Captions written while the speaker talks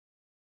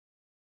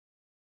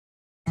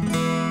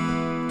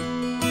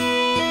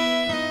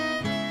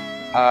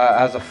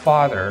As a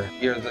father,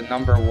 you're the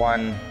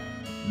 #1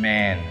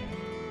 man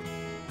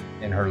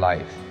in her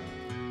life.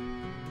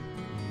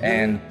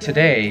 And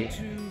today,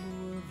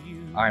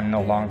 I'm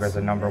no longer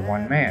the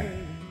 #1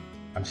 man.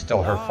 I'm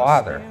still her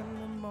father.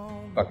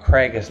 But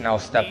Craig has now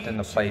stepped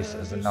into place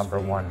as the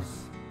 #1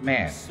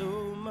 man.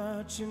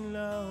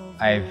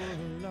 I've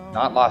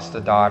not lost a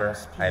daughter,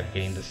 I've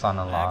gained a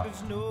son-in-law,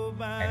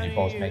 and you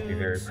both make me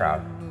very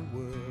proud.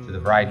 To the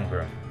bride and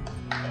groom.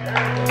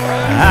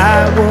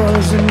 I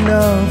was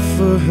enough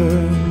for her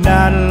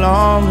not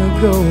long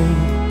ago.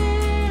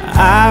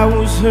 I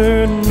was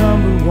her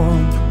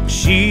 #1.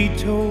 She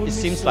told me. It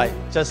seems like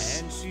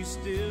just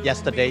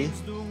yesterday,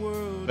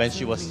 when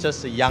she was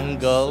just a young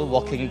girl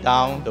walking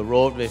down the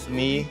road with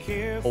me,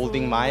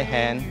 holding my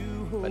hand,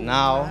 but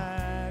now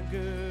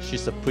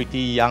she's a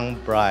pretty young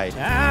bride.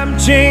 Time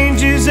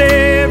changes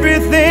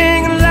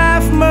everything,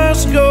 life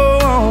must go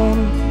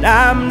on.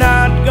 I'm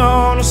not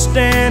gonna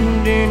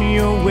stand in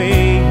your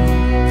way.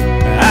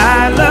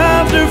 I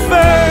loved her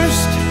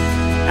first,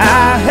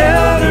 I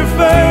held her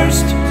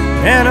first,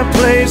 and a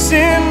place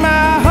in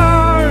my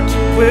heart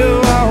will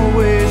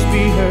always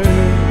be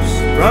hers.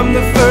 From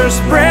the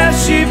first breath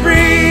she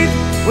breathed,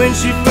 when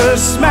she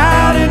first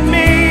smiled at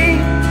me,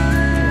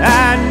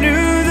 I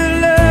knew the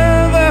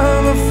love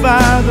of a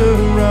father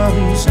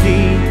runs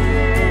deep.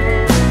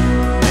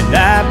 And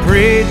I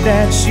prayed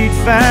that she'd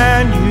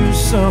find you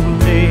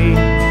someday,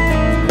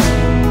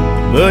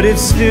 but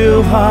it's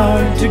still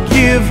hard to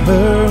give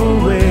her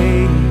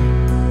away.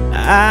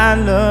 I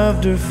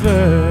loved her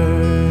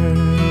first.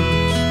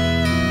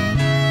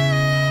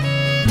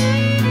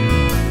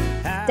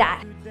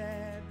 Dad,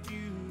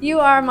 you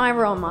are my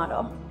role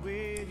model.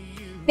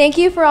 Thank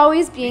you for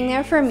always being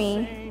there for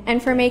me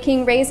and for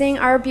making raising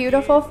our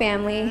beautiful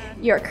family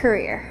your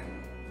career.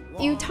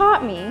 You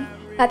taught me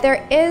that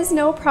there is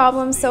no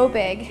problem so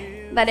big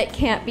that it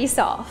can't be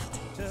solved.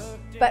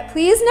 But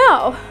please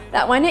know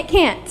that when it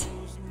can't,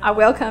 I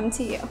will come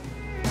to you.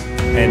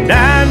 And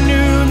I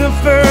knew the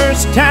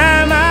first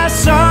time I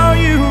saw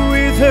you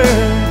with her,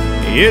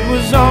 it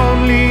was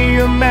only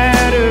a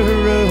matter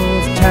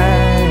of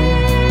time.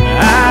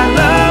 I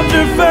loved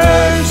her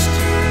first,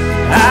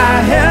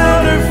 I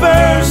held her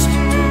first,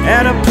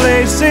 and a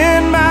place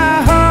in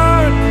my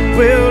heart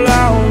will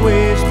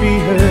always be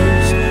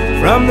hers.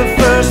 From the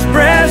first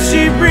breath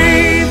she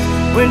breathed,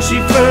 when she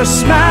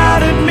first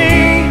smiled at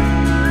me,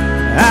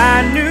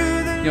 I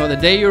knew that. You know, the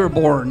day you were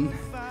born,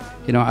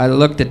 you know, I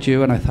looked at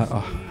you and I thought,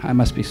 oh, I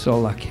must be so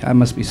lucky. I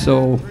must be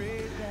so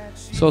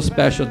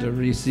special to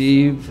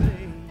receive,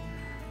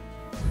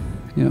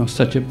 you know,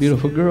 such a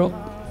beautiful girl.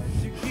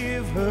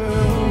 Give her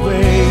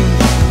away.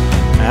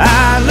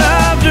 I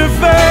loved her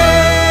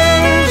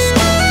first.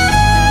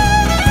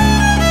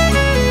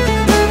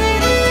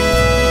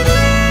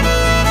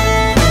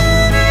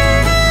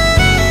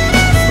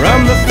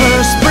 From the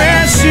first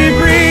breath she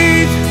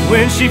breathed,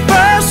 when she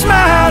first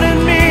smiled at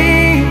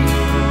me,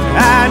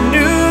 I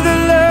knew the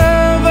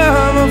love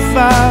of a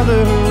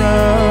father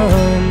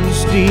runs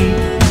deep.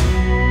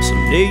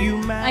 Someday you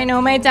might. I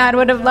know my dad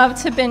would have loved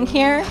to have been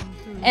here,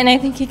 and I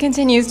think he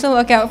continues to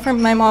look out for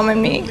my mom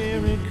and me.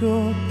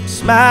 Miracle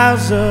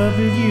smiles up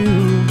at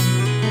you.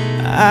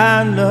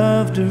 I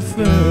loved her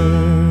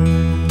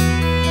first.